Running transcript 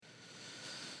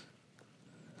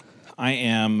I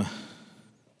am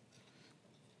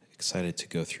excited to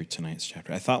go through tonight's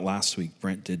chapter. I thought last week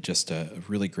Brent did just a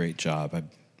really great job. I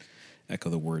echo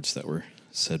the words that were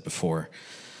said before.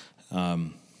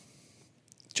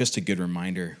 Just a good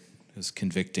reminder. It was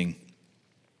convicting.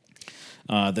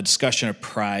 The discussion of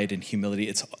pride and humility,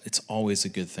 it's always a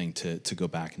good thing to go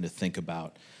back and to think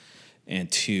about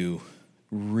and to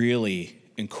really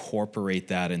incorporate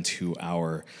that into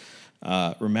our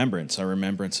remembrance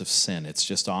of sin. It's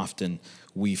just often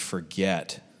we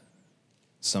forget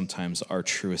sometimes our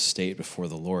true estate before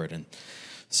the Lord. And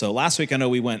so last week, I know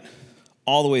we went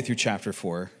all the way through chapter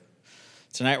 4.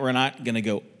 Tonight, we're not going to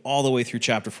go all the way through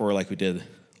chapter 4 like we did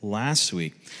last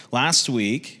week. Last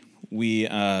week,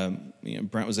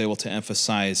 Brent was able to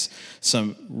emphasize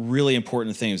some really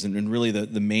important things, and really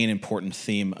the main important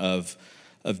theme of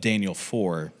Daniel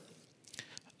 4.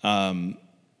 And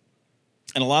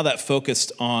a lot of that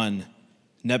focused on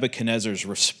Nebuchadnezzar's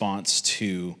response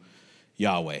to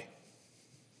Yahweh,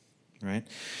 right?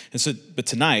 And so, but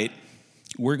tonight,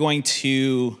 we're going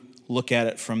to look at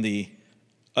it from the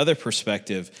other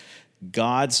perspective,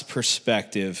 God's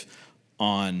perspective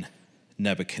on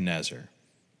Nebuchadnezzar.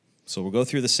 So we'll go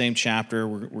through the same chapter.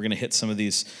 We're going to hit some of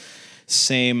these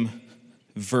same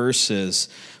verses,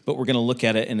 but we're going to look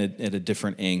at it at a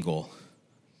different angle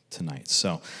tonight.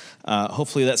 So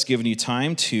hopefully that's given you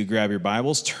time to grab your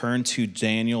Bibles, turn to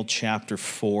Daniel chapter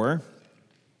 4.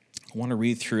 I want to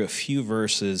read through a few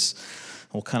verses.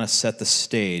 We'll kind of set the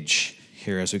stage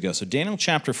here as we go. So Daniel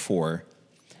chapter 4, we're going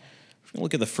to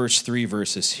look at the first 3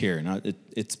 verses here. Now,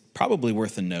 it's probably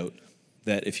worth a note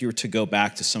that if you were to go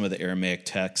back to some of the Aramaic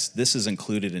texts, this is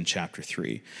included in chapter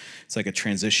 3. It's like a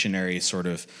transitionary sort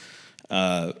of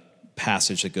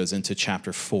passage that goes into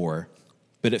chapter 4,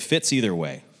 but it fits either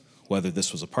way, whether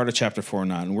this was a part of chapter 4 or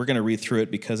not. And we're going to read through it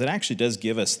because it actually does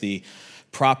give us the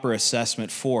proper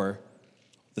assessment for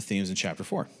the themes in chapter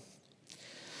 4.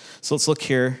 So let's look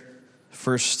here,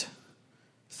 first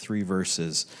 3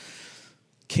 verses.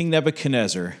 King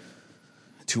Nebuchadnezzar,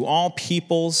 to all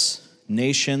peoples,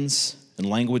 nations, and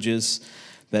languages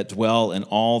that dwell in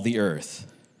all the earth.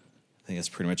 I think that's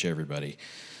pretty much everybody.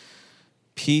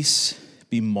 Peace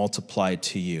be multiplied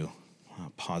to you.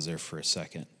 I'll pause there for a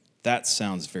second. That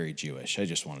sounds very Jewish. I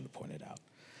just wanted to point it out.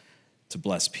 To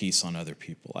bless peace on other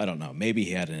people. I don't know. Maybe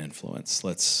he had an influence.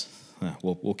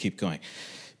 We'll keep going.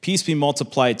 Peace be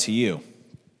multiplied to you.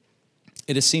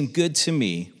 It has seemed good to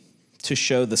me to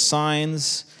show the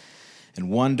signs and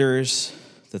wonders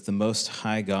that the Most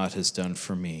High God has done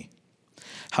for me.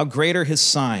 How great are his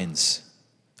signs,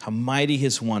 how mighty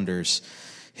his wonders.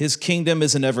 His kingdom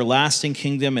is an everlasting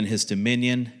kingdom, and his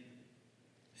dominion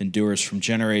endures from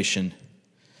generation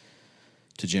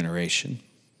to generation.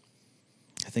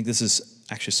 I think this is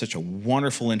actually such a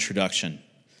wonderful introduction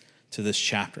to this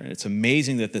chapter, and it's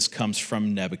amazing that this comes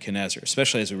from Nebuchadnezzar,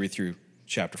 especially as we read through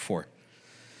chapter 4.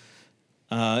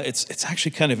 It's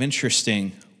actually kind of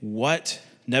interesting. What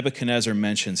Nebuchadnezzar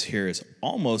mentions here is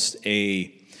almost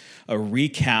a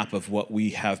recap of what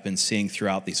we have been seeing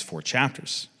throughout these 4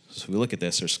 chapters. So we look at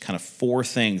this, there's kind of 4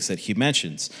 things that he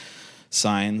mentions: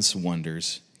 signs,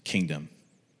 wonders, kingdom,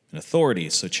 and authority.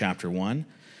 So chapter 1,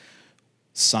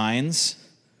 signs.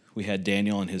 We had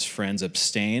Daniel and his friends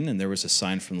abstain, and there was a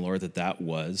sign from the Lord that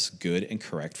was good and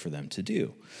correct for them to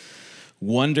do.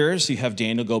 Wonders, you have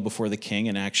Daniel go before the king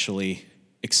and actually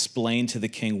explain to the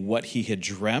king what he had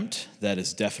dreamt. That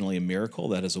is definitely a miracle.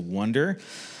 That is a wonder.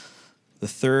 The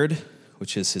third,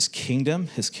 which is his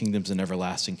kingdom's an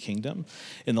everlasting kingdom.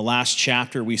 In the last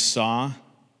chapter, we saw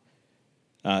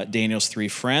Daniel's 3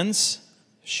 friends,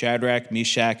 Shadrach,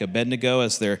 Meshach, Abednego,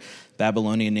 as their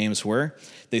Babylonian names were.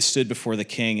 They stood before the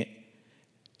king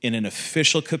in an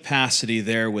official capacity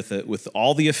there with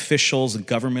all the officials and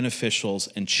government officials,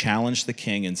 and challenged the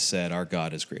king and said, "Our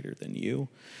God is greater than you.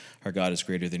 Our God is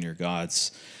greater than your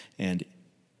gods, and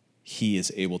he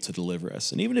is able to deliver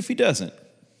us. And even if he doesn't,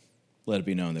 let it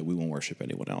be known that we won't worship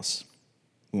anyone else.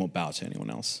 We won't bow to anyone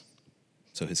else."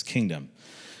 So his kingdom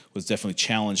was definitely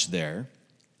challenged there.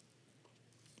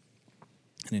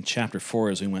 And in chapter 4,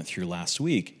 as we went through last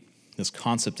week, this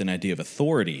concept and idea of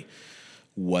authority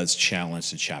was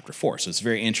challenged in chapter 4. So it's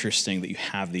very interesting that you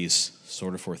have these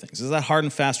sort of 4 things. Is that hard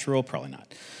and fast rule? Probably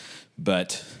not.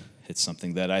 But it's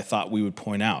something that I thought we would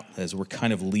point out as we're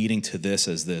kind of leading to this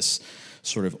as this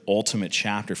sort of ultimate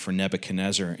chapter for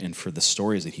Nebuchadnezzar and for the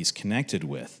stories that he's connected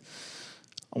with.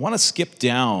 I want to skip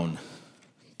down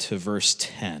to verse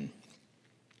 10.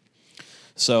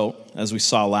 So, as we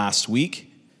saw last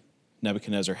week,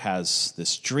 Nebuchadnezzar has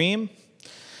this dream.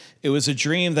 It was a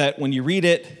dream that when you read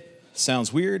it,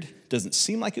 sounds weird, doesn't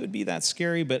seem like it would be that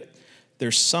scary, but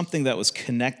there's something that was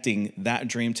connecting that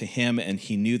dream to him, and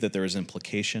he knew that there was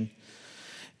implication.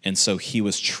 And so he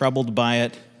was troubled by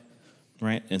it,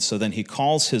 right? And so then he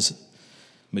calls his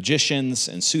magicians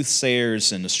and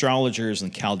soothsayers and astrologers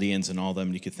and Chaldeans and all of them.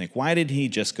 And you could think, why did he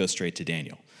just go straight to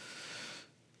Daniel?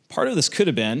 Part of this could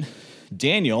have been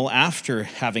Daniel, after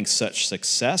having such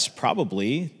success,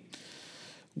 probably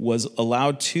was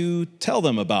allowed to tell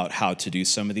them about how to do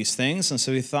some of these things. And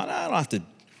so he thought, I don't have to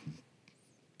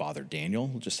bother Daniel.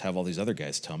 We'll just have all these other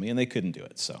guys tell me. And they couldn't do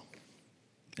it. So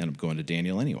ended up going to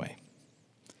Daniel anyway.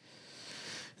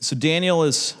 So Daniel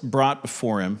is brought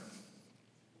before him.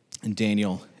 And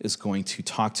Daniel is going to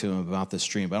talk to him about this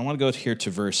dream. But I want to go here to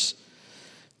verse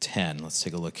 10. Let's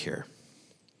take a look here.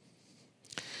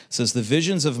 It says, the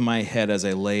visions of my head as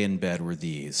I lay in bed were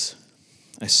these.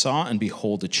 I saw and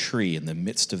behold a tree in the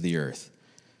midst of the earth,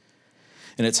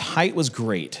 and its height was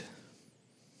great.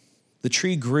 The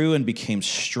tree grew and became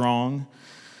strong,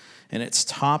 and its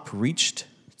top reached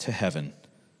to heaven,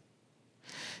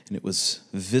 and it was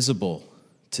visible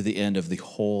to the end of the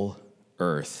whole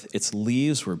earth. Its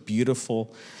leaves were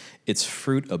beautiful, its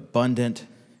fruit abundant,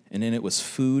 and in it was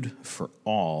food for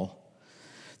all.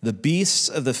 The beasts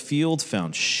of the field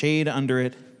found shade under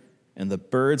it, and the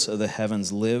birds of the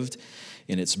heavens lived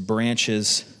in its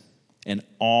branches, and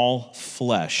all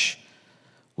flesh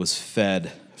was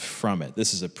fed from it.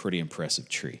 This is a pretty impressive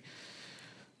tree.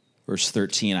 Verse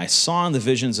 13, I saw in the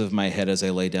visions of my head as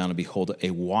I lay down, and behold, a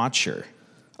watcher,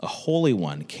 a holy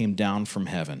one, came down from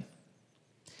heaven.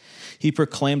 He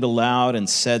proclaimed aloud and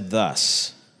said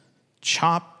thus,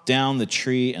 chop down the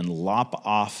tree and lop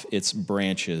off its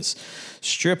branches,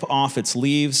 strip off its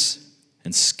leaves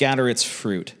and scatter its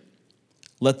fruit.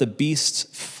 Let the beasts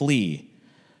flee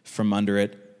from under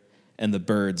it and the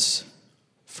birds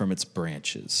from its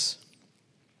branches.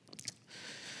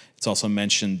 It's also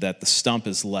mentioned that the stump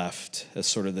is left as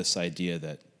sort of this idea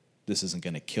that this isn't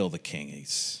going to kill the king.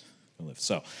 He's going to live.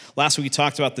 So last week we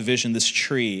talked about the vision. This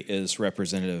tree is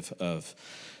representative of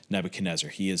Nebuchadnezzar.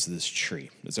 He is this tree.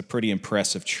 It's a pretty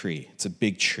impressive tree. It's a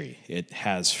big tree. It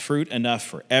has fruit enough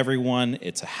for everyone.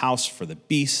 It's a house for the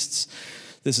beasts.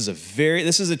 This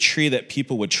is a tree that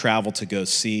people would travel to go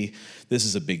see. This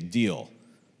is a big deal.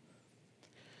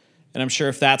 And I'm sure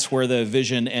if that's where the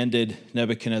vision ended,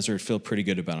 Nebuchadnezzar would feel pretty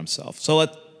good about himself. So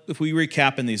if we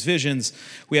recap in these visions,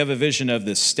 we have a vision of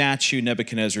this statue.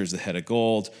 Nebuchadnezzar is the head of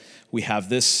gold. We have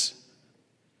this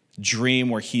dream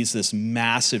where he's this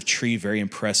massive tree, very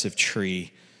impressive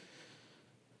tree.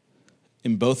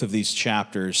 In both of these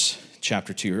chapters,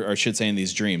 chapter 2, or I should say in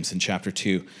these dreams, in chapter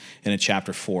 2 and in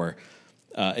chapter 4,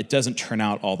 it doesn't turn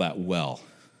out all that well.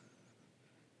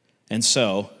 And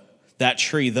so that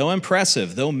tree, though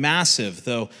impressive, though massive,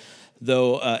 though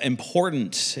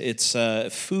important, it's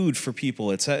food for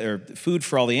people, it's food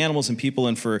for all the animals and people,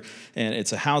 and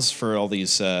it's a house for all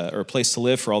these, or a place to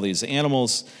live for all these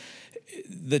animals.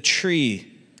 The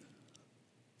tree,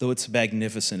 though it's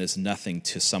magnificent, is nothing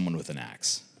to someone with an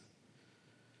axe.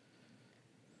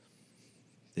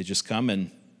 They just come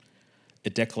and a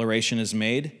declaration is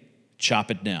made, chop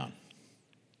it down.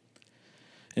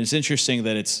 And it's interesting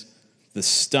that the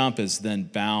stump is then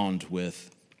bound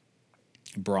with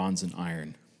bronze and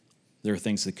iron. There are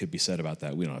things that could be said about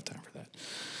that. We don't have time for that.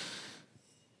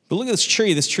 But look at this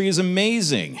tree. This tree is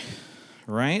amazing,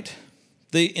 right?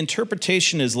 The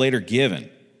interpretation is later given.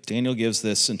 Daniel gives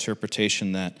this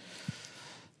interpretation that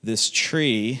this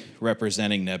tree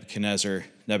representing Nebuchadnezzar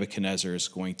is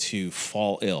going to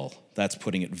fall ill. That's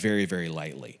putting it very, very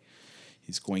lightly.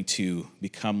 He's going to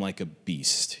become like a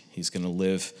beast. He's going to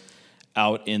live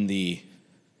out in the,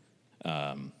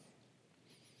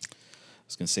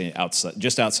 outside,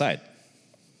 just outside,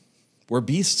 where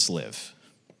beasts live,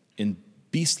 in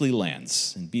beastly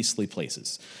lands, in beastly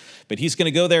places. But he's going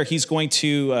to go there. He's going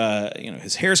to,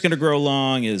 his hair's going to grow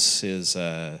long. His nails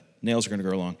are going to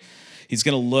grow long. He's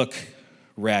going to look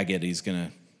ragged. He's going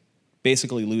to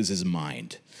basically lose his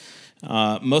mind.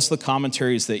 Most of the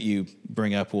commentaries that you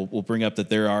bring up will bring up that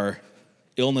there are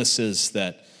illnesses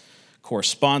that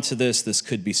correspond to this. This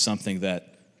could be something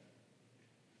that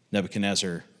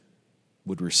Nebuchadnezzar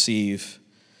would receive.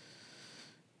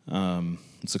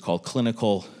 It's called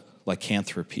clinical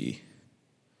lycanthropy.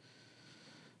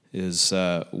 Is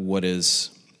what it's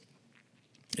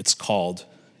called.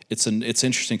 It's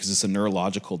interesting because it's a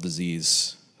neurological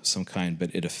disease of some kind,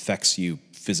 but it affects you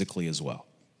physically as well.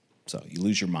 So you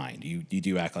lose your mind. You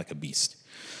do act like a beast.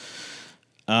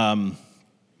 And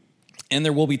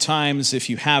there will be times if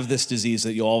you have this disease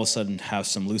that you'll all of a sudden have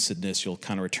some lucidness. You'll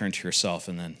kind of return to yourself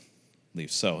and then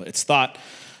leave. So it's thought,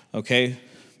 okay,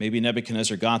 Maybe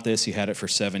Nebuchadnezzar got this, he had it for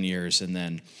 7 years, and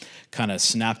then kind of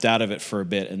snapped out of it for a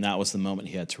bit, and that was the moment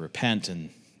he had to repent,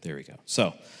 and there we go.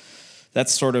 So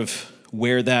that's sort of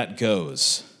where that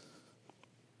goes.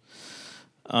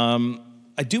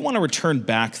 I do want to return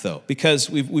back, though, because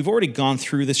we've already gone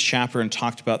through this chapter and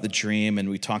talked about the dream,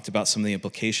 and we talked about some of the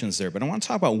implications there. But I want to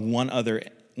talk about one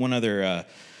other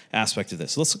aspect of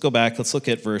this. Let's go back. Let's look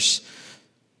at verse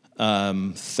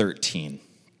 13.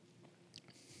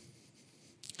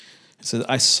 It says,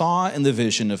 "I saw in the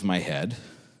vision of my head,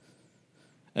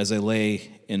 as I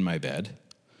lay in my bed,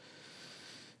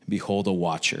 behold, a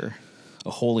watcher,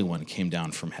 a holy one, came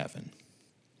down from heaven."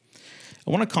 I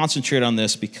want to concentrate on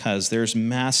this because there's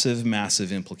massive,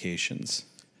 massive implications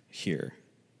here.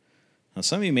 Now,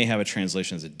 some of you may have a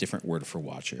translation as a different word for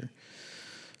watcher.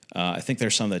 I think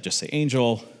there's some that just say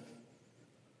angel.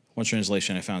 One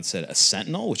translation I found said a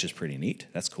sentinel, which is pretty neat.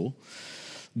 That's cool.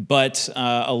 But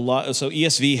so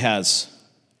ESV has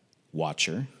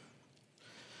watcher.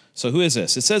 So who is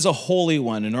this? It says a holy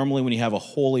one, and normally when you have a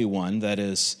holy one, that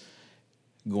is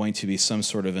going to be some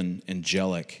sort of an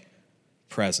angelic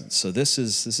presence. So this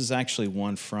is actually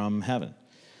one from heaven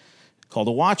called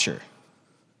a watcher.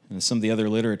 And some of the other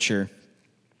literature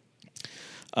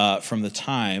from the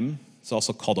time, it's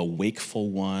also called a wakeful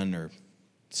one, or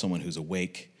someone who's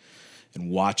awake and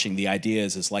watching. The idea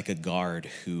is like a guard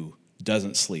who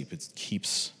doesn't sleep. It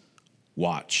keeps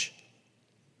watch.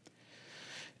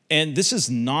 And this is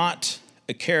not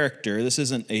a character. This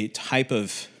isn't a type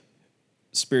of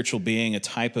spiritual being, a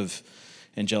type of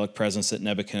angelic presence that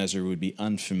Nebuchadnezzar would be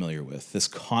unfamiliar with. This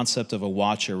concept of a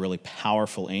watcher, a really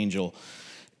powerful angel,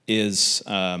 is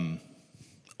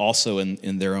also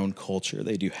in their own culture.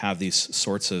 They do have these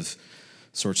sorts of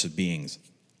beings.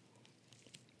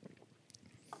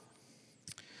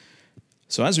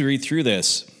 So as we read through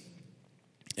this,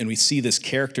 and we see this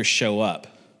character show up,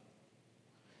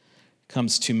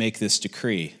 comes to make this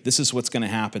decree. This is what's going to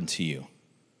happen to you.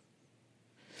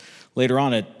 Later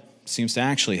on, it seems to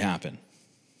actually happen.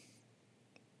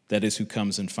 That is who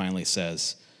comes and finally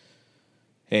says,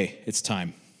 hey, it's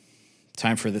time.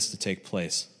 Time for this to take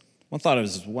place. One thought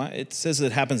is, why it says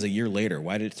it happens a year later.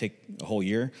 Why did it take a whole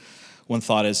year? One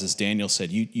thought is, as Daniel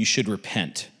said, you should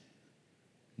repent.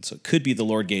 And so it could be the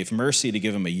Lord gave mercy to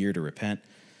give him a year to repent.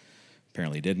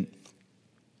 Apparently didn't.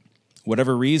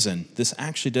 Whatever reason, this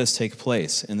actually does take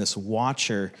place, and this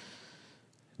watcher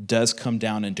does come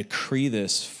down and decree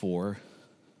this for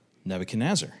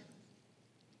Nebuchadnezzar.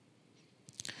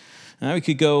 Now we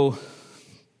could go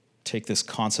take this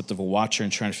concept of a watcher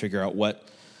and try to figure out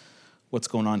what's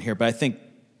going on here, but I think,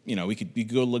 we could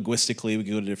go linguistically, we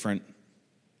could go to different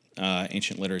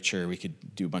ancient literature, we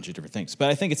could do a bunch of different things, but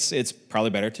I think it's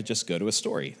probably better to just go to a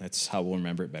story. That's how we'll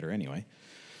remember it better anyway.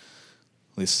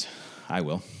 At least I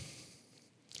will.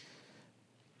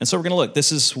 And so we're going to look.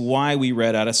 This is why we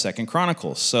read out of 2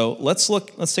 Chronicles. So let's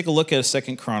take a look at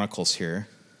 2 Chronicles here.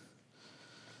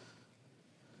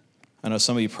 I know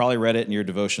some of you probably read it in your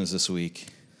devotions this week,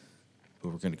 but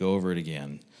we're going to go over it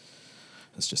again.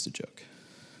 That's just a joke.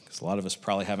 Because a lot of us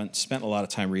probably haven't spent a lot of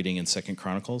time reading in 2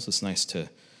 Chronicles. It's nice to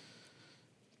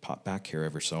pop back here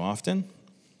ever so often.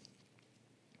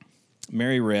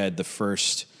 Mary read the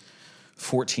first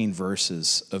 14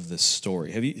 verses of this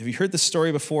story. Have you heard this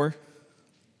story before?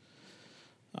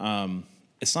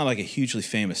 It's not like a hugely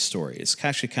famous story. It's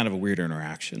actually kind of a weird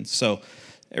interaction. So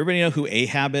everybody know who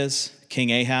Ahab is? King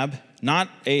Ahab? Not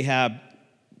Ahab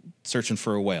searching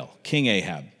for a whale. King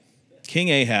Ahab. King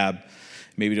Ahab,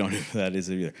 maybe you don't know who that is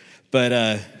either.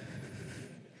 But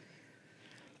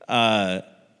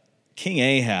King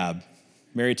Ahab,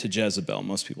 married to Jezebel.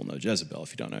 Most people know Jezebel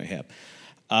if you don't know Ahab.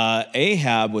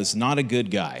 Ahab was not a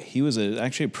good guy. He was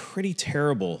actually a pretty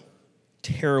terrible,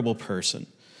 terrible person.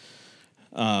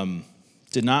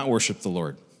 Did not worship the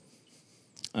Lord.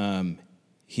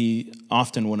 He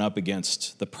often went up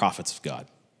against the prophets of God.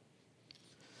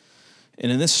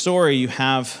 And in this story, you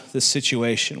have this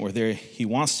situation where he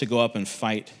wants to go up and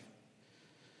fight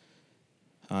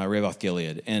Ramoth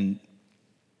Gilead. And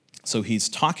so he's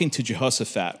talking to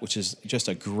Jehoshaphat, which is just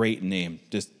a great name.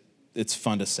 It's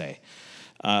fun to say.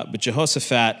 But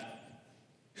Jehoshaphat,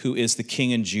 who is the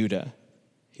king in Judah,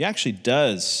 he actually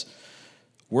does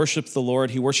worship the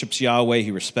Lord. He worships Yahweh.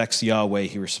 He respects Yahweh.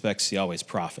 He respects Yahweh's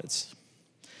prophets.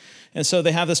 And so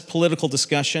they have this political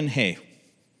discussion. Hey,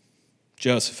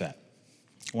 Jehoshaphat,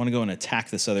 I want to go and attack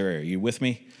this other area. Are you with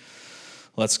me?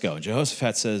 Let's go. And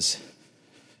Jehoshaphat says,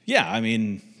 yeah,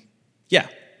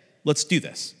 let's do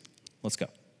this. Let's go.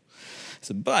 I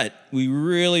said, but we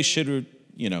really should,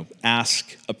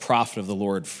 ask a prophet of the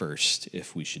Lord first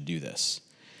if we should do this.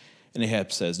 And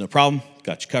Ahab says, no problem,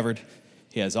 got you covered.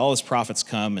 He has all his prophets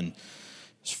come, and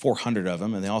there's 400 of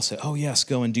them, and they all say, oh, yes,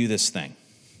 go and do this thing.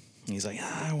 And he's like,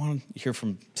 I want to hear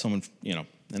from someone,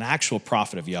 an actual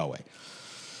prophet of Yahweh.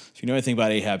 If you know anything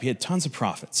about Ahab, he had tons of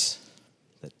prophets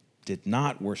that did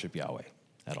not worship Yahweh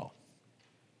at all.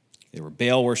 They were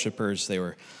Baal worshipers. They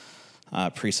were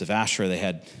priests of Asherah. They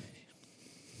had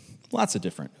lots of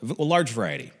a large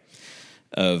variety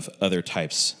of other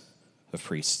types of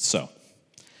priests. So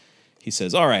he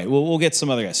says, all right, we'll get some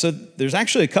other guys. So there's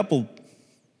actually a couple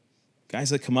guys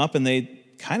that come up and they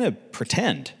kind of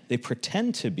pretend. They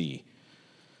pretend to be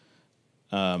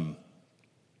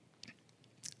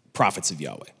prophets of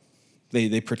Yahweh.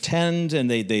 They pretend,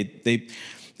 and they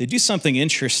do something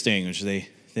interesting, which they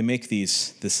make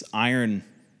this iron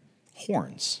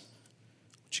horns,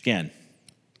 which again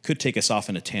could take us off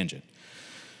in a tangent.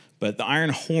 But the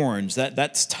iron horns,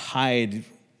 that's tied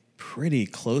pretty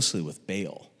closely with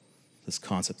Baal, this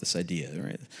concept, this idea,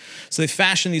 right? So they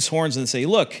fashion these horns and say,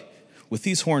 look, with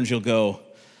these horns you'll go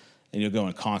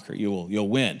and conquer. You'll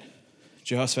win.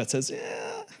 Jehoshaphat says,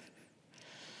 yeah,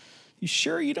 you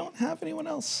sure you don't have anyone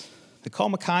else? They call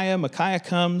Micaiah. Micaiah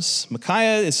comes.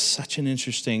 Micaiah is such an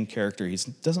interesting character. He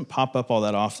doesn't pop up all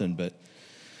that often, but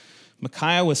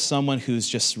Micaiah was someone who's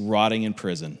just rotting in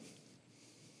prison.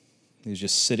 He was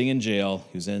just sitting in jail.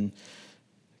 He was in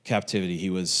captivity.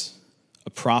 He was a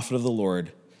prophet of the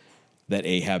Lord that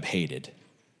Ahab hated.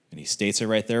 And he states it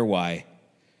right there why.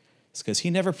 It's because he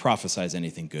never prophesies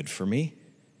anything good for me.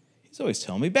 He's always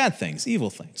telling me bad things, evil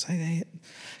things. I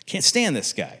can't stand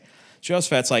this guy.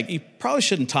 Jehoshaphat's like, you probably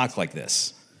shouldn't talk like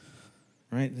this,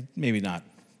 right? Maybe not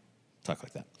talk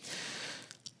like that.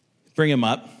 Bring him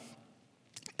up.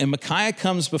 And Micaiah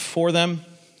comes before them,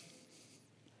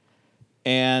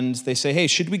 and they say, hey,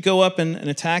 should we go up and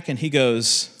attack? And he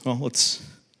goes, well, let's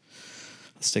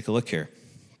take a look here.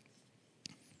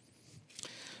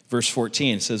 Verse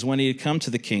 14 says, when he had come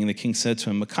to the king said to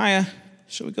him, Micaiah,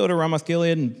 shall we go to Ramoth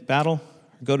Gilead and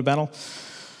go to battle,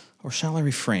 or shall I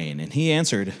refrain? And he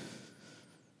answered,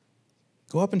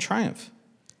 go up and triumph.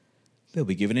 They'll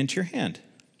be given into your hand.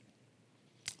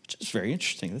 Which is very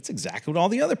interesting. That's exactly what all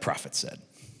the other prophets said.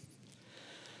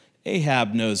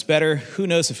 Ahab knows better. Who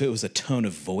knows if it was a tone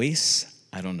of voice?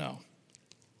 I don't know.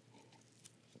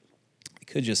 It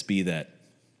could just be that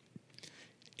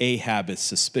Ahab is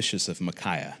suspicious of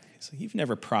Micaiah. He's like, you've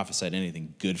never prophesied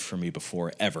anything good for me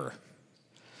before, ever.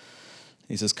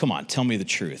 He says, come on, tell me the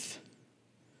truth.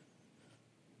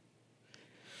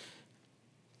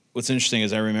 What's interesting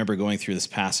is I remember going through this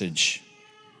passage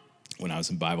when I was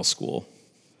in Bible school,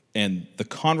 and the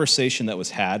conversation that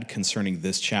was had concerning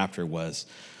this chapter was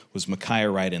Micaiah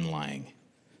right in lying?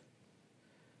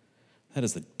 That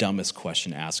is the dumbest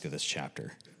question to ask of this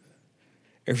chapter.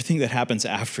 Everything that happens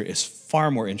after is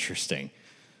far more interesting.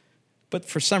 But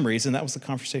for some reason, that was the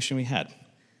conversation we had.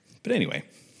 But anyway,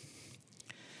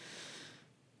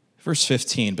 verse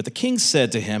 15, but the king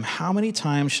said to him, how many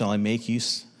times shall I make you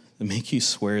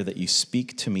swear that you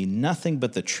speak to me nothing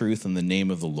but the truth in the name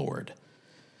of the Lord?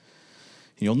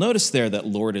 And you'll notice there that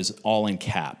Lord is all in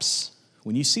caps.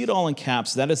 When you see it all in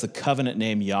caps, that is the covenant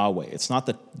name Yahweh. It's not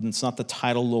the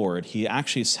title Lord. He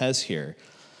actually says here,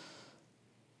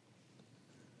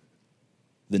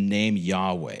 the name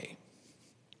Yahweh.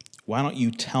 Why don't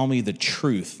you tell me the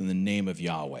truth in the name of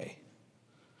Yahweh?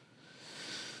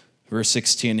 Verse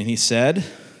 16, and he said,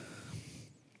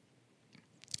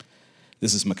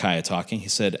 this is Micaiah talking. He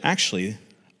said, actually,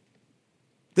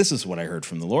 this is what I heard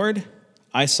from the Lord.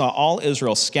 I saw all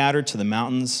Israel scattered to the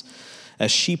mountains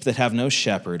as sheep that have no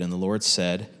shepherd. And the Lord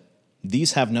said,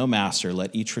 these have no master.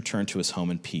 Let each return to his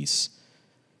home in peace.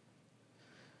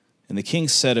 And the king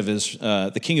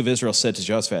of Israel said to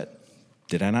Jehoshaphat,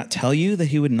 did I not tell you that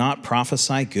he would not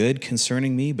prophesy good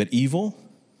concerning me, but evil?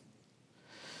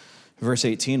 Verse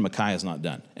 18, Micaiah is not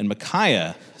done. And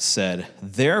Micaiah said,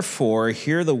 therefore,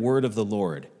 hear the word of the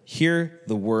Lord. Hear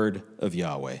the word of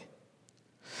Yahweh.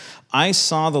 I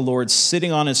saw the Lord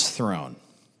sitting on his throne,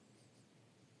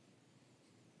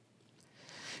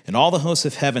 and all the hosts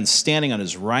of heaven standing on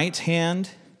his right hand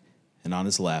and on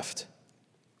his left.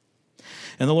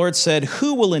 And the Lord said,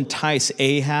 who will entice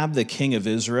Ahab, the king of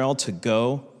Israel, to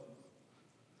go,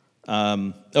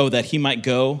 that he might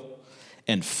go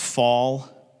and fall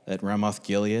at Ramoth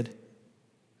Gilead?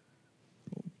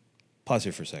 Pause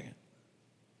here for a second.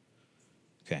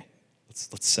 Okay,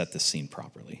 let's set this scene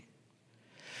properly.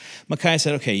 Micaiah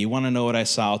said, okay, you want to know what I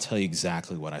saw? I'll tell you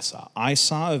exactly what I saw. I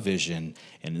saw a vision,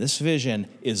 and this vision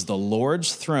is the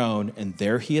Lord's throne, and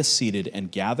there he is seated,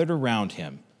 and gathered around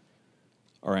him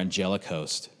are angelic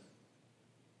host.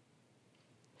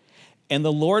 And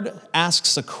the Lord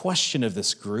asks a question of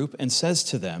this group and says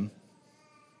to them,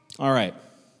 All right.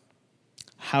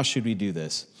 How should we do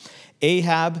this?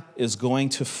 Ahab is going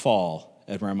to fall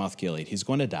at Ramoth Gilead. He's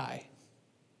going to die.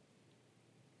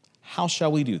 How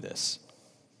shall we do this?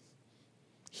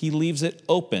 He leaves it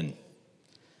open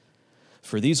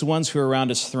for these ones who are around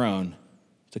his throne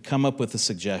to come up with a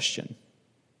suggestion.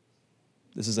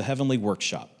 This is a heavenly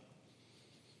workshop.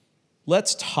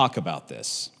 Let's talk about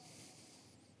this.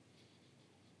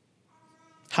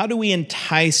 How do we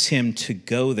entice him to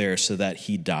go there so that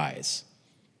he dies?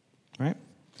 Right?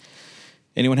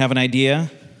 Anyone have an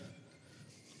idea?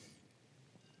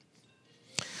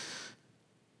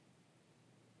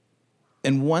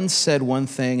 And one said one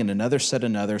thing and another said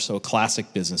another, so a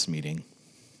classic business meeting,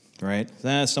 right?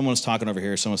 Someone's talking over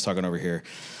here, someone's talking over here.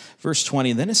 Verse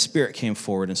 20, then his spirit came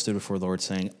forward and stood before the Lord,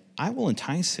 saying, I will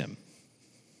entice him.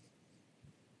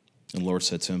 And the Lord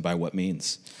said to him, by what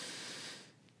means?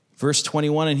 Verse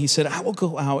 21, and he said, I will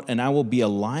go out and I will be a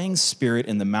lying spirit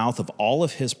in the mouth of all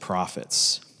of his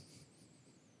prophets.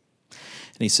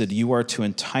 And he said, you are to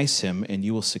entice him and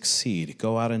you will succeed.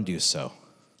 Go out and do so.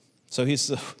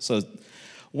 So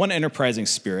one enterprising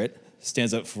spirit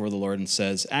stands up before the Lord and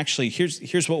says, actually,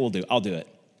 here's what we'll do. I'll do it.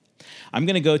 I'm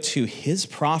going to go to his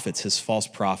prophets, his false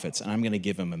prophets, and I'm going to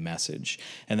give him a message.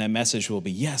 And that message will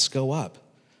be, yes, go up.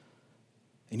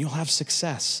 And you'll have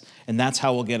success. And that's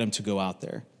how we'll get him to go out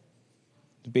there.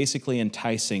 Basically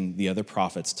enticing the other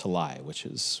prophets to lie, which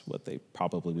is what they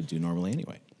probably would do normally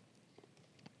anyway.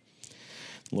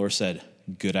 The Lord said,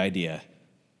 good idea.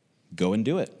 Go and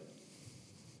do it.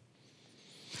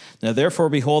 Now, therefore,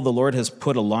 behold, the Lord has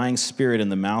put a lying spirit in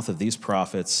the mouth of these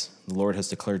prophets. The Lord has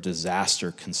declared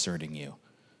disaster concerning you.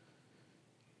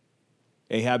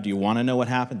 Ahab, do you want to know what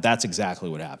happened? That's exactly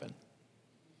what happened.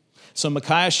 So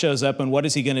Micaiah shows up, and what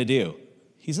is he going to do?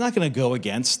 He's not going to go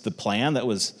against the plan that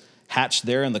was hatched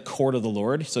there in the court of the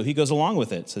Lord. So he goes along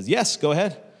with it. Says, yes, go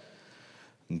ahead.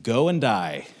 Go and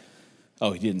die.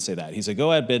 Oh, he didn't say that. He said,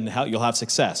 go ahead, and you'll have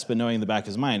success. But knowing in the back of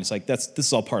his mind, it's like, this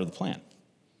is all part of the plan.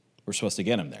 We're supposed to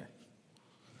get him there.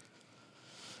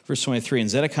 Verse 23, and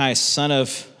Zedekiah, son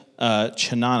of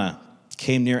Chenaanah,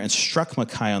 came near and struck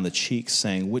Micaiah on the cheek,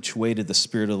 saying, which way did the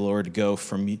Spirit of the Lord go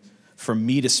from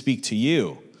me to speak to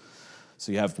you?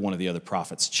 So you have one of the other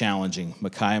prophets challenging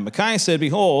Micaiah. Micaiah said,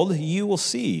 behold, you will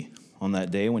see on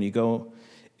that day when you go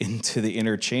into the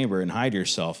inner chamber and hide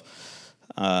yourself.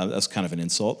 That's kind of an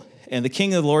insult. And the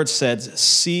king of the Lord said,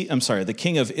 the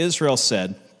king of Israel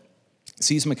said,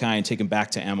 seize Micaiah and take him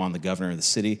back to Ammon, the governor of the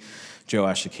city,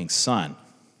 Joash the king's son,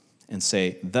 and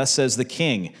say, thus says the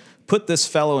king, put this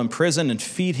fellow in prison and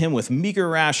feed him with meager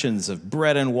rations of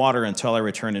bread and water until I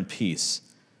return in peace.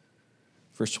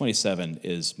 Verse 27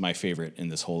 is my favorite in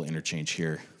this whole interchange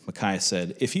here. Micaiah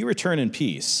said, if you return in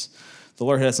peace, the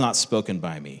Lord has not spoken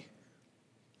by me.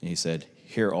 And he said,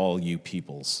 hear all you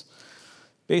peoples.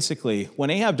 Basically,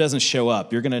 when Ahab doesn't show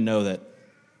up, you're going to know that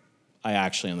I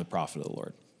actually am the prophet of the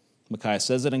Lord. Micaiah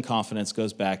says it in confidence,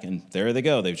 goes back, and there they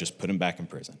go. They've just put him back in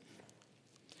prison.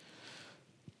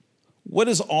 What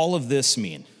does all of this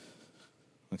mean?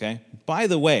 Okay. By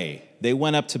the way, they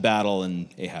went up to battle and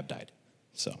Ahab died.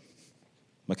 So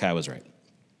Micaiah was right.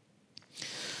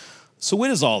 So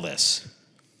what is all this?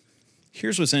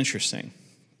 Here's what's interesting.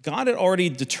 God had already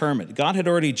determined, God had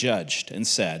already judged and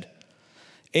said,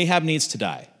 Ahab needs to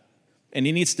die, and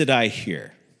he needs to die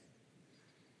here.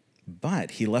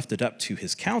 But he left it up to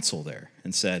his council there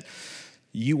and said,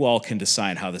 you all can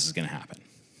decide how this is going to happen.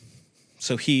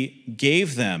 So he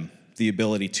gave them the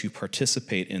ability to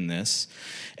participate in this,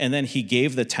 and then he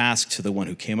gave the task to the one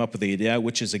who came up with the idea,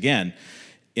 which is, again,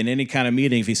 in any kind of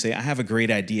meeting, if you say, I have a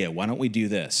great idea, why don't we do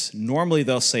this? Normally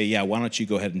they'll say, yeah, why don't you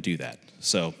go ahead and do that?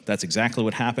 So that's exactly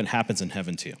what happens in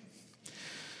heaven too.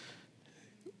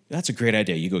 That's a great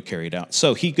idea. You go carry it out.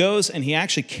 So he goes and he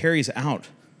actually carries out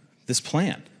this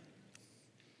plan.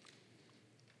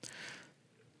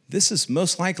 This is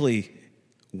most likely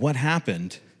what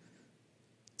happened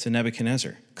to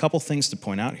Nebuchadnezzar. A couple things to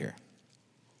point out here.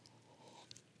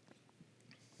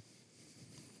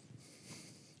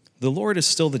 The Lord is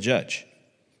still the judge.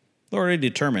 The Lord already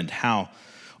determined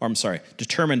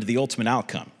the ultimate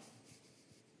outcome.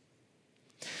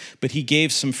 But he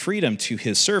gave some freedom to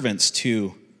his servants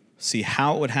to see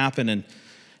how it would happen and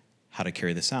how to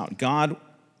carry this out. God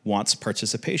wants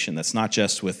participation. That's not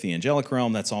just with the angelic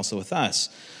realm, that's also with us.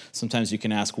 Sometimes you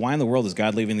can ask, why in the world is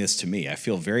God leaving this to me? I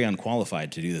feel very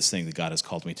unqualified to do this thing that God has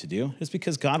called me to do. It's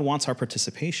because God wants our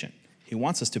participation. He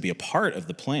wants us to be a part of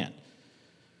the plan.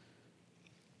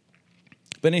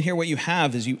 But in here, what you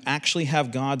have is you actually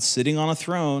have God sitting on a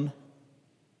throne,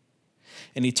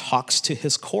 and he talks to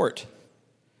his court.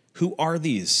 Who are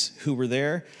these who were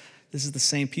there? This is the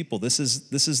same people. This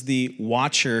is the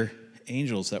watcher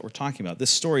angels that we're talking about. This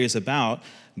story is about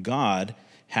God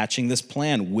hatching this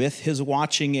plan with his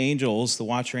watching angels, the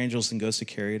watcher angels, and goes to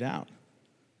carry it out.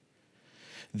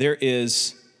 There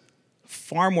is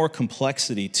far more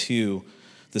complexity to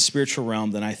the spiritual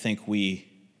realm than I think we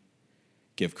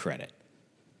give credit.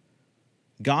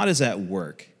 God is at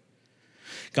work.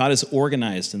 God is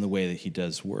organized in the way that he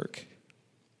does work.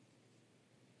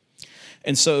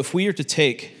 And so if we are to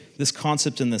take this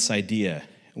concept and this idea,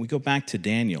 and we go back to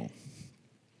Daniel,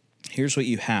 here's what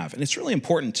you have. And it's really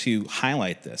important to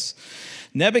highlight this.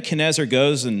 Nebuchadnezzar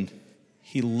goes and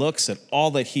he looks at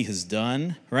all that he has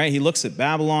done, right? He looks at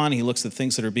Babylon. He looks at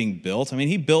things that are being built. I mean,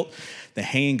 he built the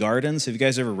Hanging Gardens. Have you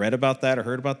guys ever read about that or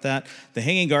heard about that? The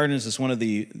Hanging Gardens is one of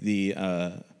the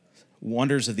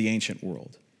wonders of the ancient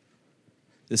world.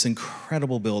 This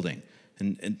incredible building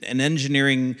and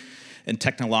engineering and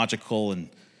technological and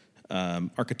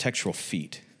architectural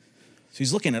feat. So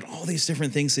he's looking at all these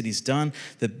different things that he's done,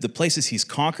 the places he's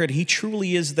conquered. He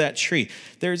truly is that tree.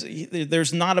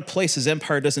 There's not a place his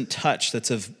empire doesn't touch that's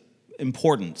of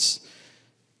importance.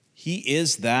 He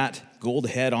is that gold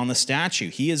head on the statue.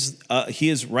 He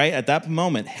is right at that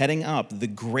moment heading up the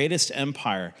greatest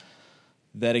empire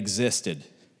that existed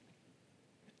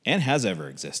and has ever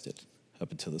existed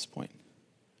up until this point.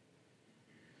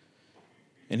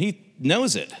 And he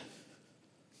knows it.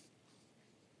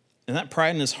 And that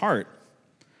pride in his heart,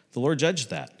 the Lord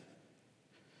judged that.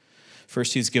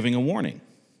 First, he's giving a warning.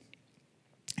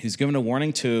 He's given a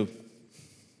warning to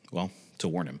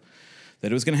warn him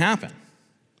that it was going to happen.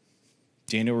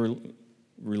 Daniel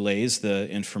relays the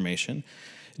information.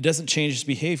 It doesn't change his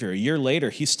behavior. A year later,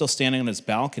 he's still standing on his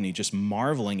balcony just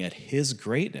marveling at his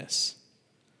greatness.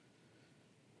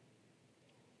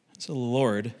 So the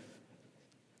Lord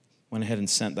went ahead and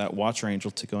sent that watcher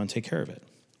angel to go and take care of it,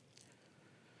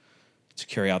 to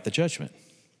carry out the judgment.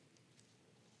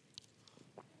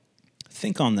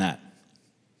 Think on that.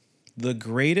 The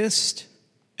greatest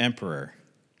emperor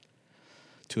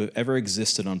to have ever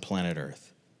existed on planet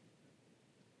Earth.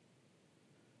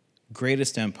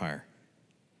 Greatest empire.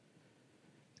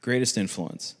 Greatest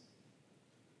influence.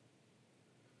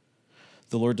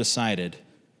 The Lord decided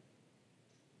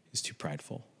he's too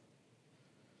prideful.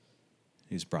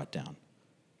 He's brought down.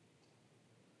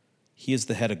 He is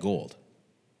the head of gold.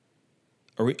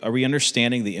 Are we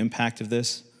understanding the impact of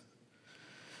this?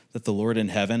 That the Lord in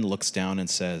heaven looks down and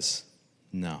says,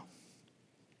 no.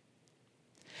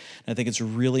 And I think it's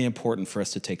really important for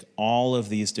us to take all of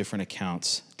these different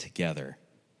accounts together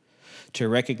to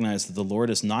recognize that the Lord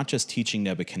is not just teaching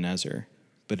Nebuchadnezzar,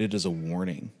 but it is a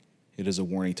warning. It is a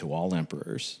warning to all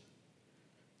emperors,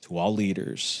 to all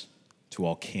leaders, to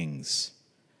all kings.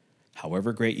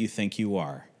 However great you think you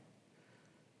are,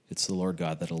 it's the Lord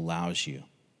God that allows you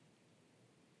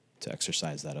to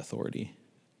exercise that authority.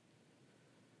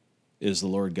 It is the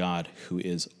Lord God who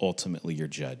is ultimately your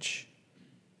judge.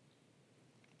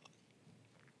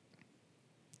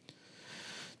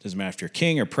 Doesn't matter if you're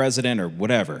king or president or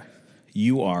whatever,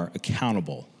 you are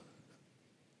accountable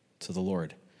to the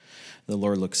Lord. The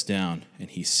Lord looks down and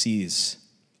he sees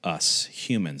us,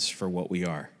 humans, for what we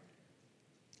are.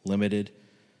 Limited,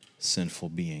 sinful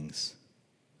beings.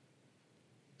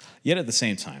 Yet at the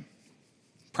same time,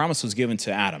 promise was given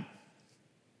to Adam.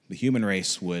 The human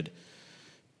race would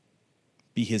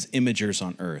be his imagers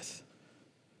on earth,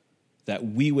 that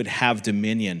we would have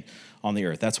dominion on the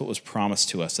earth. That's what was promised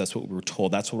to us. That's what we were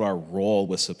told. That's what our role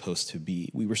was supposed to be.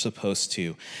 We were supposed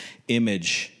to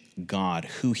image God,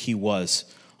 who he was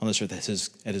on this earth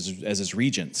as his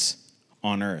regents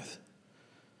on earth,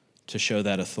 to show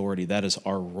that authority. That is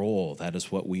our role. That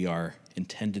is what we are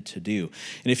intended to do.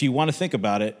 And if you want to think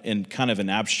about it in kind of an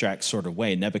abstract sort of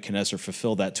way, Nebuchadnezzar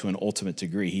fulfilled that to an ultimate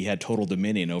degree. He had total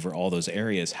dominion over all those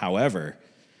areas. However,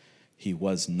 he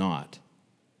was not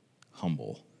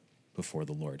humble before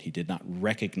the Lord. He did not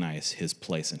recognize his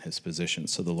place and his position,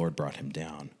 so the Lord brought him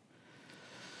down.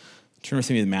 Turn with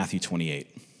me to Matthew 28.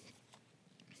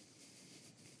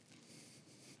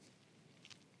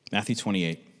 Matthew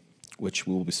 28, which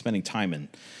we will be spending time in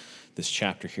this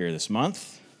chapter here this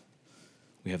month.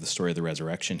 We have the story of the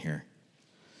resurrection here.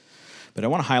 But I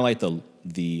want to highlight the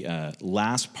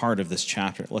last part of this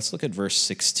chapter. Let's look at verse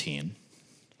 16.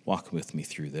 Walk with me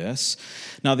through this.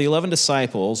 Now the 11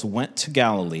 disciples went to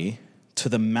Galilee, to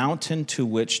the mountain to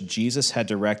which Jesus had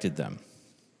directed them.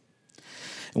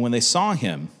 And when they saw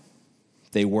him,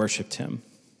 they worshiped him,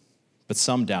 but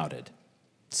some doubted.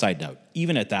 Side note,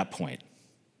 even at that point,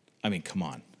 I mean, come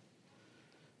on.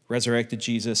 Resurrected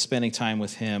Jesus, spending time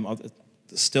with him,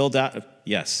 still doubt.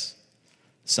 Yes,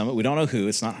 some, we don't know who.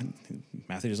 It's not,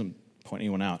 Matthew doesn't point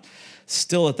anyone out.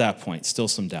 Still at that point, still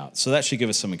some doubt. So that should give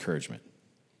us some encouragement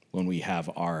when we have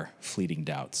our fleeting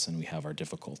doubts and we have our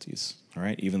difficulties, all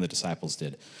right? Even the disciples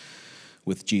did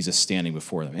with Jesus standing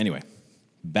before them. Anyway,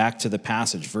 back to the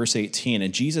passage, verse 18.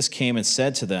 And Jesus came and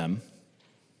said to them,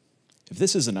 if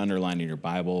this isn't underlined in your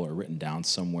Bible or written down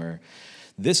somewhere,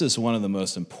 this is one of the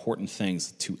most important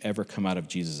things to ever come out of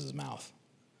Jesus' mouth.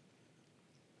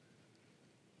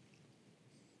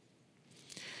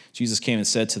 Jesus came and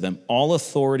said to them, all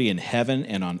authority in heaven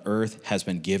and on earth has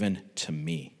been given to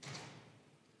me.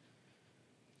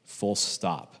 Full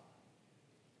stop.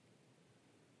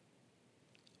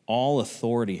 All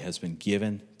authority has been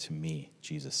given to me,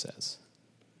 Jesus says.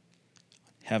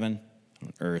 Heaven,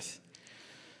 on earth,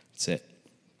 that's it.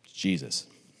 Jesus.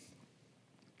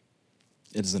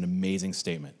 It is an amazing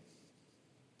statement.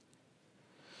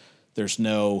 There's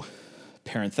no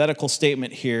parenthetical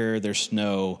statement here. There's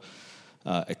no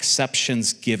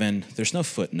exceptions given. There's no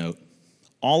footnote.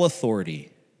 All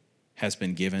authority has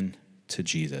been given to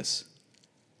Jesus.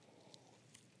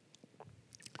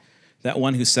 That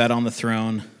one who sat on the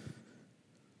throne,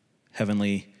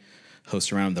 heavenly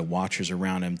hosts around him, the watchers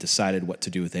around him, decided what to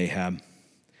do with Ahab.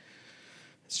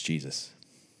 It's Jesus.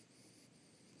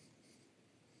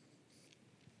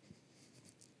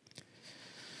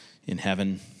 In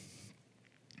heaven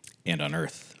and on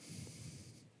earth.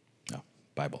 No,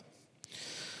 Bible.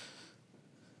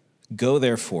 Go,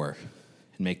 therefore,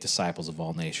 and make disciples of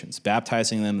all nations,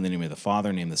 baptizing them in the name of the Father,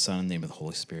 in the name of the Son, in the name of the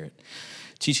Holy Spirit,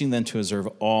 teaching them to observe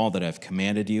all that I have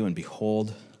commanded you, and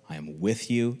behold, I am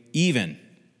with you even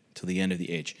to the end of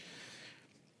the age.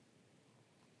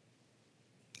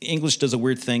 English does a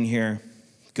weird thing here.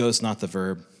 Go's not the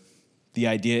verb. The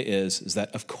idea is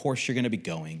that, of course, you're going to be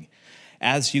going.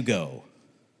 As you go,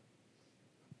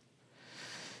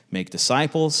 make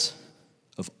disciples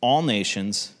of all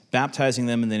nations, baptizing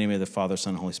them in the name of the Father,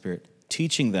 Son, and Holy Spirit,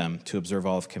 teaching them to observe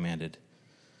all I've commanded.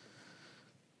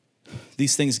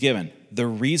 These things given. The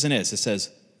reason is, it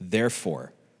says,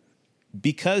 therefore,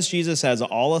 because Jesus has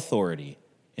all authority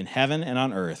in heaven and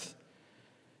on earth,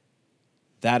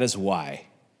 that is why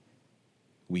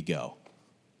we go.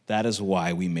 That is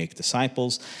why we make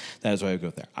disciples. That is why we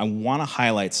go there. I want to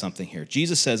highlight something here.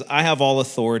 Jesus says, I have all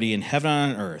authority in heaven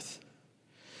and on earth.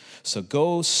 So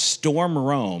go storm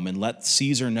Rome and let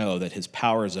Caesar know that his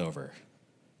power is over.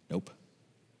 Nope.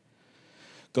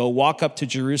 Go walk up to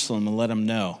Jerusalem and let him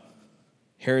know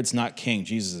Herod's not king,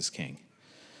 Jesus is king.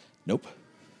 Nope.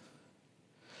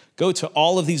 Go to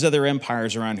all of these other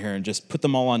empires around here and just put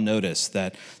them all on notice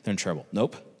that they're in trouble.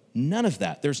 Nope. None of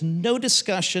that. There's no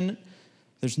discussion.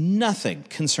 There's nothing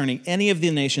concerning any of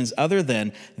the nations other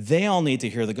than they all need to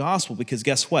hear the gospel, because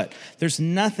guess what? There's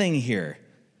nothing here.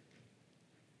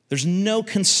 There's no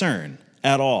concern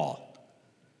at all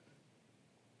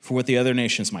for what the other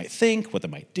nations might think, what they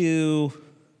might do,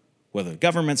 whether the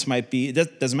governments might be.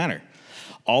 It doesn't matter.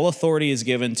 All authority is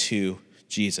given to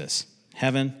Jesus,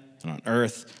 heaven and on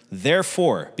earth.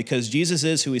 Therefore, because Jesus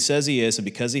is who he says he is, and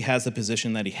because he has the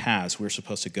position that he has, we're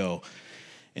supposed to go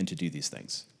and to do these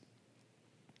things.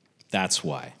 That's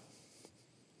why.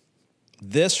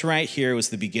 This right here was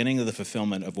the beginning of the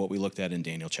fulfillment of what we looked at in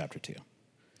Daniel chapter 2.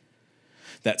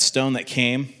 That stone that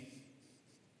came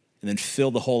and then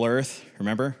filled the whole earth,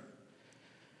 remember?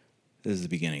 This is the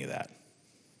beginning of that.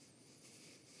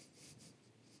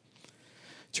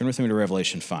 Turn with me to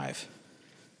Revelation 5.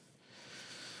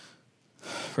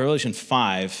 Revelation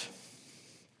 5,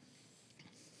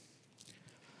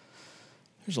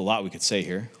 there's a lot we could say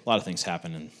here. A lot of things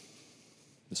happen in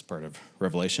this part of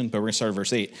Revelation, but we're going to start at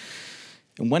verse 8.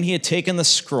 And when he had taken the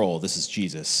scroll, this is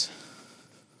Jesus,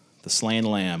 the slain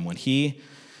lamb, when he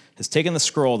has taken the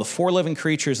scroll, the 4 living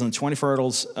creatures and the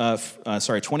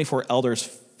 24 elders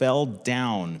fell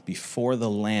down before the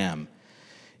Lamb,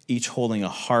 each holding a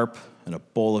harp and a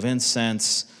bowl of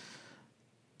incense,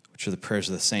 which are the prayers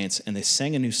of the saints, and they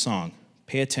sang a new song.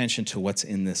 Pay attention to what's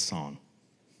in this song.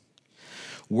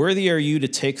 Worthy are you to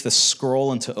take the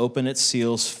scroll and to open its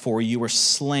seals, for you were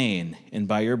slain, and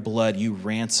by your blood you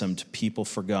ransomed people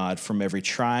for God from every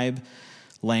tribe,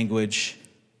 language,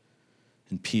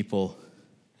 and people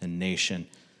and nation.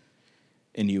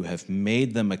 And you have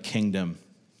made them a kingdom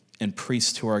and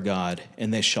priests to our God,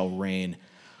 and they shall reign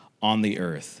on the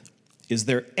earth. Is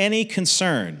there any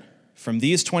concern from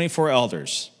these 24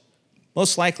 elders?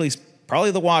 Most likely,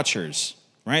 probably the watchers,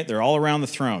 right? They're all around the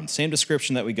throne. Same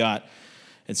description that we got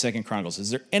in 2 Chronicles. Is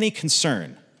there any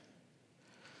concern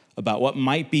about what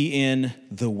might be in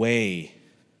the way?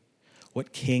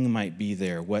 What king might be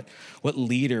there? What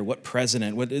leader? What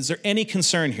president? Is there any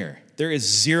concern here? There is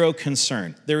zero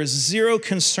concern. There is zero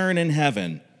concern in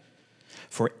heaven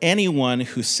for anyone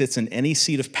who sits in any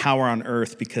seat of power on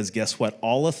earth, because guess what?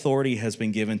 All authority has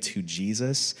been given to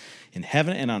Jesus in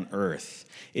heaven and on earth.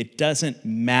 It doesn't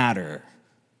matter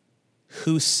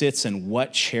who sits in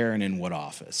what chair and in what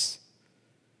office.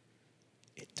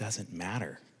 It doesn't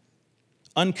matter.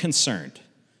 Unconcerned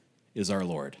is our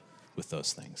Lord with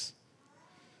those things.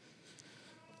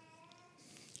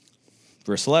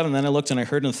 Verse 11, then I looked and I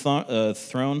heard in the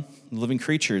throne the living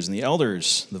creatures and the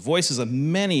elders, the voices of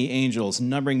many angels,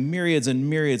 numbering myriads and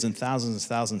myriads and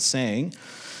thousands, saying,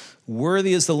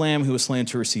 worthy is the Lamb who was slain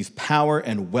to receive power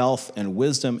and wealth and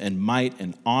wisdom and might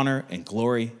and honor and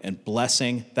glory and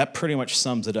blessing. That pretty much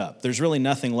sums it up. There's really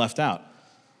nothing left out.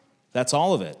 That's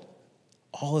all of it.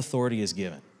 All authority is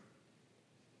given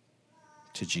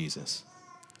to Jesus.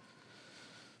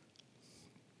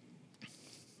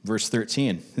 Verse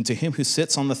 13, and to him who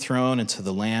sits on the throne and to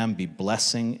the Lamb be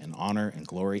blessing and honor and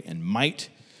glory and might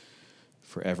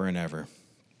forever and ever.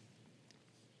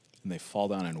 And they fall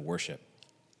down and worship.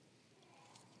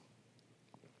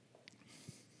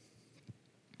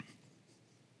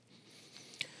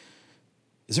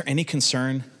 Is there any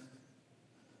concern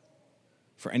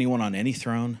for anyone on any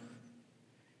throne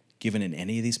given in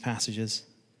any of these passages?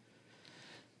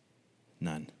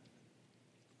 None.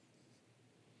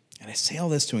 And I say all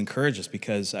this to encourage us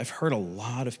because I've heard a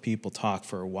lot of people talk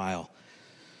for a while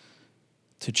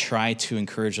to try to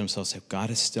encourage themselves that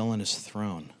God is still on his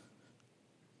throne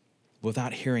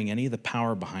without hearing any of the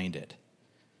power behind it.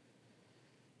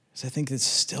 So I think it's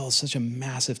still such a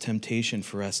massive temptation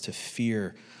for us to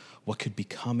fear what could be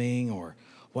coming or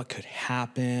what could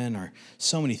happen or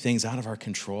so many things out of our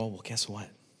control. Well, guess what?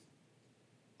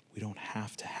 We don't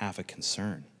have to have a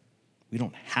concern. We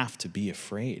don't have to be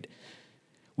afraid.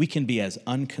 We can be as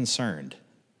unconcerned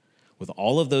with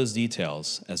all of those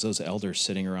details as those elders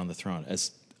sitting around the throne,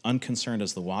 as unconcerned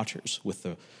as the watchers with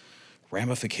the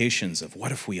ramifications of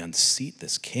what if we unseat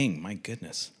this king? My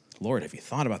goodness. Lord, have you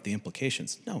thought about the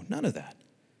implications? No, none of that.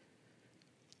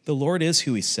 The Lord is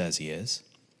who he says he is.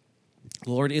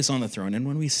 The Lord is on the throne. And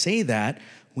when we say that,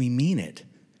 we mean it.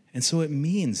 And so it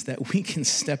means that we can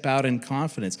step out in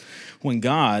confidence. When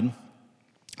God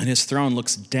and his throne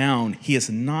looks down, he is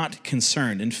not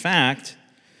concerned. In fact,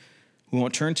 we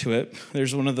won't turn to it.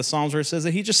 There's one of the Psalms where it says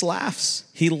that he just laughs.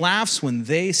 He laughs when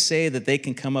they say that they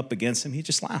can come up against him. He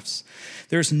just laughs.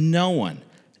 There's no one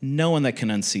that can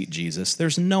unseat Jesus.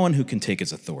 There's no one who can take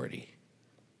his authority.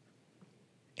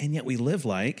 And yet we live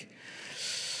like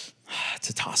it's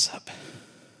a toss-up.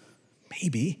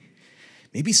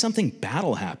 Maybe something bad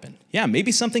will happen. Yeah,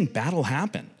 maybe something bad will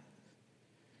happen.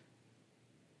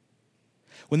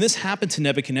 When this happened to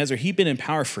Nebuchadnezzar, he'd been in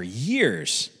power for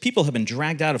years. People have been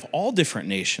dragged out of all different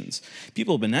nations.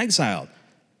 People have been exiled.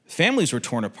 Families were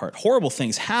torn apart. Horrible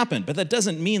things happened, but that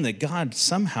doesn't mean that God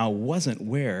somehow wasn't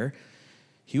where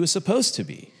he was supposed to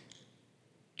be.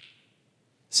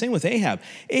 Same with Ahab.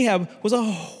 Ahab was a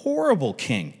horrible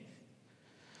king.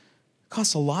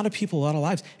 Cost a lot of people a lot of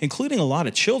lives, including a lot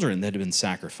of children that had been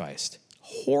sacrificed.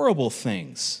 Horrible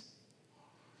things.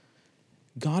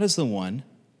 God is the one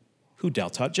who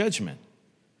dealt out judgment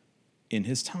in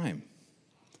his time.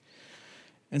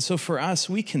 And so for us,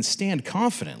 we can stand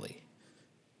confidently.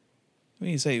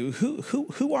 We say,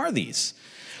 who are these?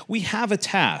 We have a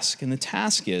task, and the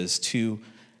task is to,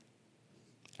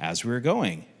 as we're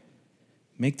going,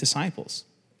 make disciples,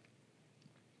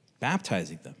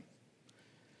 baptizing them,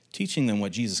 teaching them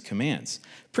what Jesus commands.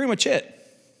 Pretty much it.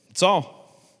 It's all.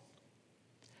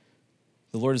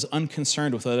 The Lord is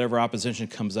unconcerned with whatever opposition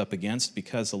comes up against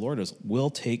because the Lord will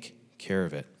take care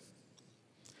of it.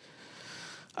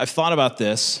 I've thought about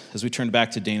this as we turn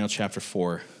back to Daniel chapter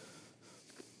 4.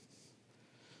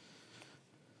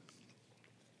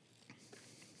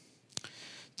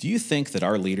 Do you think that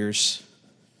our leaders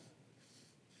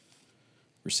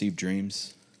receive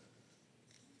dreams?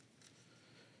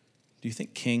 Do you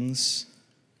think kings,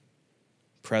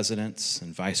 presidents,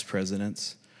 and vice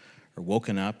presidents are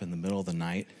woken up in the middle of the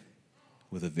night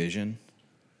with a vision,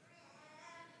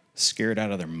 scared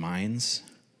out of their minds?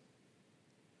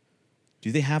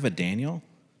 Do they have a Daniel?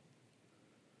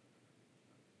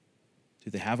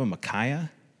 Do they have a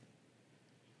Micaiah?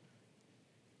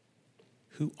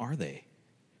 Who are they?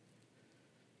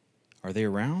 Are they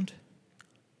around?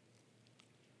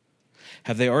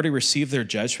 Have they already received their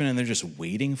judgment and they're just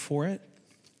waiting for it?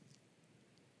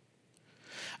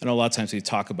 I know a lot of times we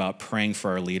talk about praying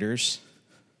for our leaders.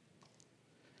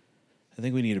 I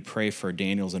think we need to pray for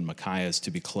Daniels and Micaiahs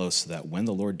to be close so that when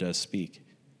the Lord does speak,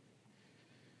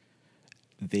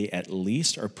 they at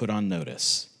least are put on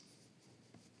notice.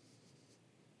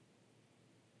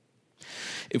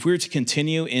 If we were to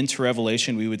continue into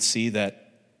Revelation, we would see that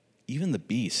even the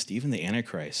beast, even the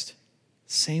Antichrist,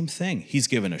 same thing. He's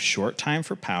given a short time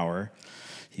for power.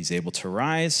 He's able to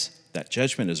rise. That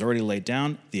judgment is already laid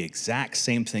down. The exact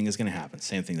same thing is going to happen.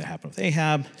 Same thing that happened with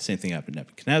Ahab. Same thing happened with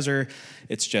Nebuchadnezzar.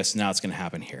 It's just now it's going to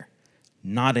happen here.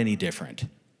 Not any different.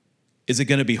 Is it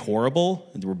going to be horrible?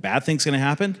 Were bad things going to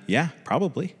happen? Yeah,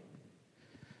 probably.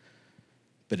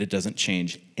 But it doesn't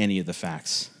change any of the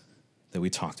facts that we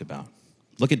talked about.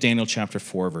 Look at Daniel chapter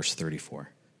 4, verse 34.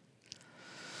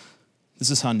 This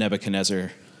is how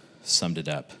Nebuchadnezzar summed it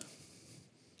up.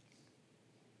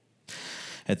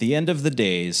 At the end of the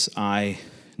days, I,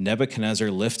 Nebuchadnezzar,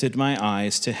 lifted my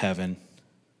eyes to heaven,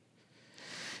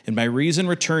 and my reason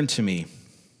returned to me,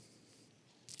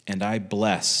 and I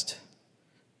blessed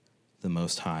the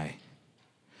Most High,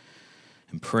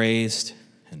 and praised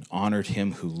and honored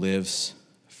him who lives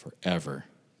forever.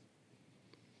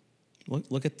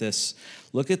 Look at this.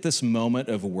 Look at this moment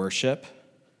of worship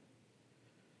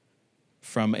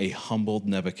from a humbled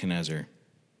Nebuchadnezzar.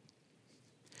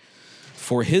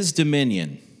 For his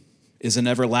dominion is an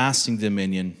everlasting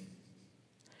dominion,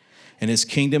 and his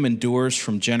kingdom endures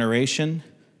from generation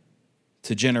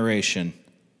to generation.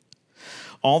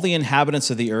 All the inhabitants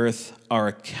of the earth are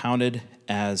accounted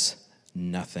as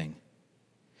nothing,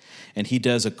 and he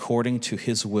does according to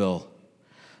his will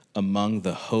among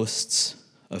the hosts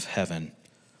of heaven,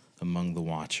 among the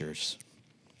watchers,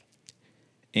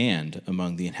 and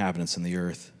among the inhabitants of the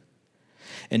earth.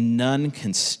 And none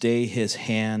can stay his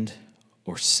hand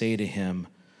or say to him,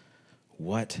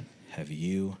 "What have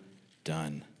you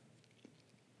done?"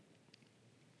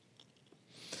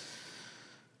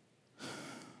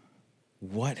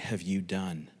 What have you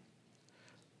done?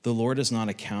 The Lord is not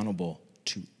accountable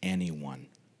to anyone.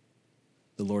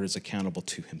 The Lord is accountable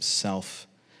to himself.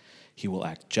 He will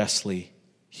act justly.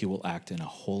 He will act in a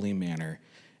holy manner,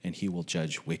 and he will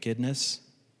judge wickedness.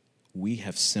 We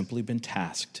have simply been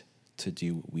tasked to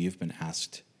do what we have been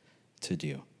asked to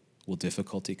do. Will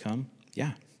difficulty come?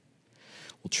 Yeah.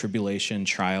 Will tribulation,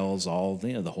 trials, all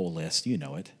the whole list, you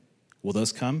know it. Will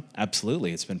those come?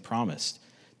 Absolutely. It's been promised.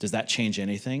 Does that change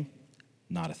anything?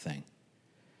 Not a thing.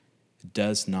 It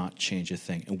does not change a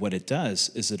thing. And what it does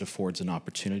is it affords an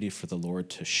opportunity for the Lord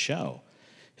to show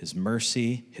his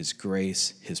mercy, his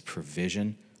grace, his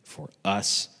provision for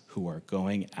us who are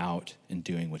going out and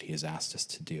doing what he has asked us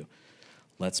to do.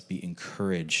 Let's be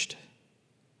encouraged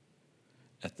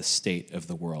at the state of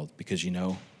the world, because you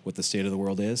know what the state of the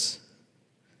world is?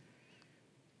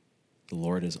 The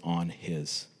Lord is on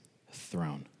his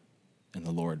throne, and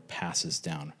the Lord passes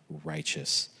down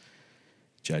righteous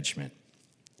judgment.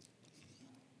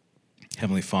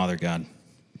 Heavenly Father, God,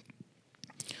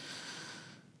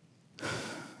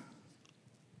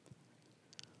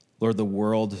 Lord, the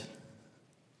world,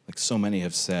 like so many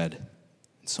have said,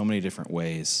 in so many different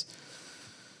ways,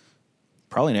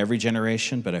 probably in every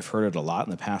generation, but I've heard it a lot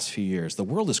in the past few years, the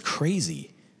world is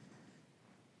crazy.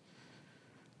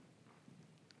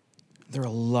 There are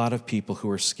a lot of people who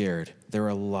are scared. There are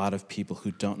a lot of people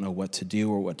who don't know what to do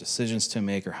or what decisions to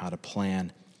make or how to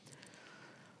plan.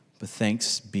 But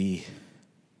thanks be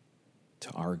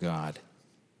to our God,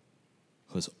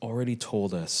 who has already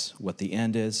told us what the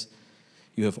end is.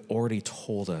 You have already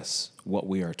told us what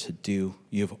we are to do.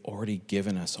 You have already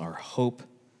given us our hope.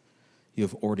 You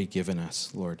have already given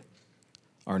us, Lord,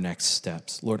 our next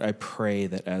steps. Lord, I pray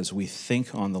that as we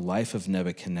think on the life of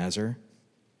Nebuchadnezzar,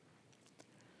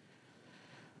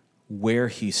 where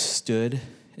he stood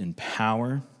in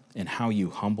power and how you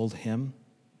humbled him,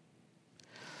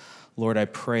 Lord, I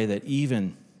pray that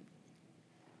even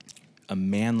a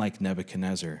man like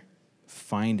Nebuchadnezzar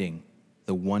finding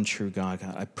the one true God,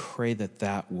 I pray that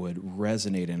that would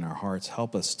resonate in our hearts.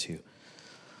 Help us to,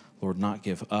 Lord, not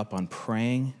give up on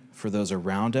praying for those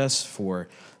around us, for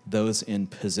those in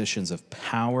positions of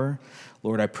power.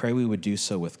 Lord, I pray we would do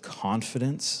so with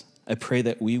confidence. I pray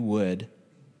that we would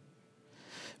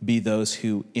be those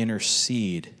who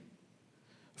intercede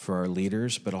for our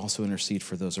leaders, but also intercede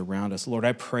for those around us. Lord,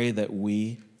 I pray that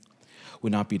we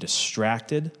would not be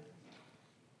distracted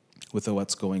with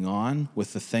what's going on,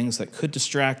 with the things that could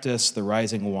distract us, the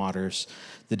rising waters,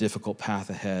 the difficult path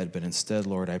ahead, but instead,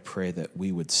 Lord, I pray that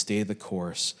we would stay the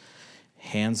course,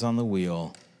 hands on the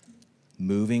wheel,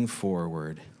 moving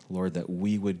forward, Lord, that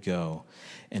we would go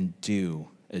and do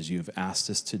as you've asked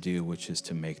us to do, which is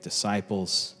to make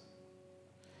disciples,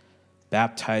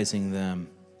 baptizing them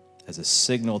as a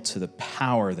signal to the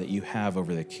power that you have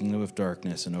over the kingdom of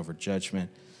darkness and over judgment.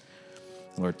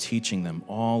 Lord, teaching them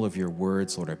all of your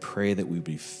words. Lord, I pray that we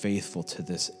be faithful to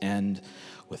this end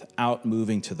without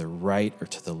moving to the right or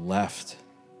to the left.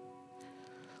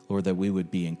 Lord, that we would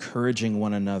be encouraging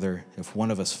one another. If one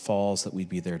of us falls, that we'd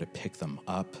be there to pick them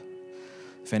up.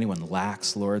 If anyone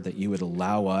lacks, Lord, that you would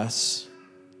allow us,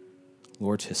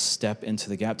 Lord, to step into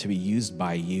the gap, to be used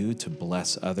by you to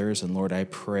bless others. And Lord, I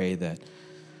pray that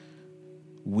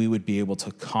we would be able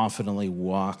to confidently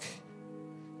walk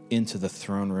into the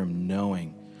throne room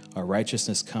knowing our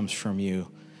righteousness comes from you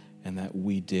and that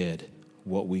we did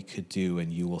what we could do,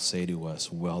 and you will say to us,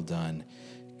 well done,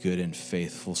 good and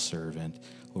faithful servant.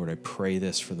 Lord, I pray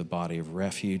this for the body of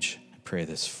Refuge. I pray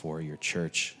this for your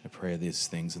church. I pray these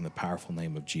things in the powerful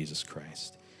name of Jesus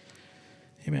Christ.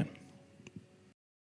 Amen.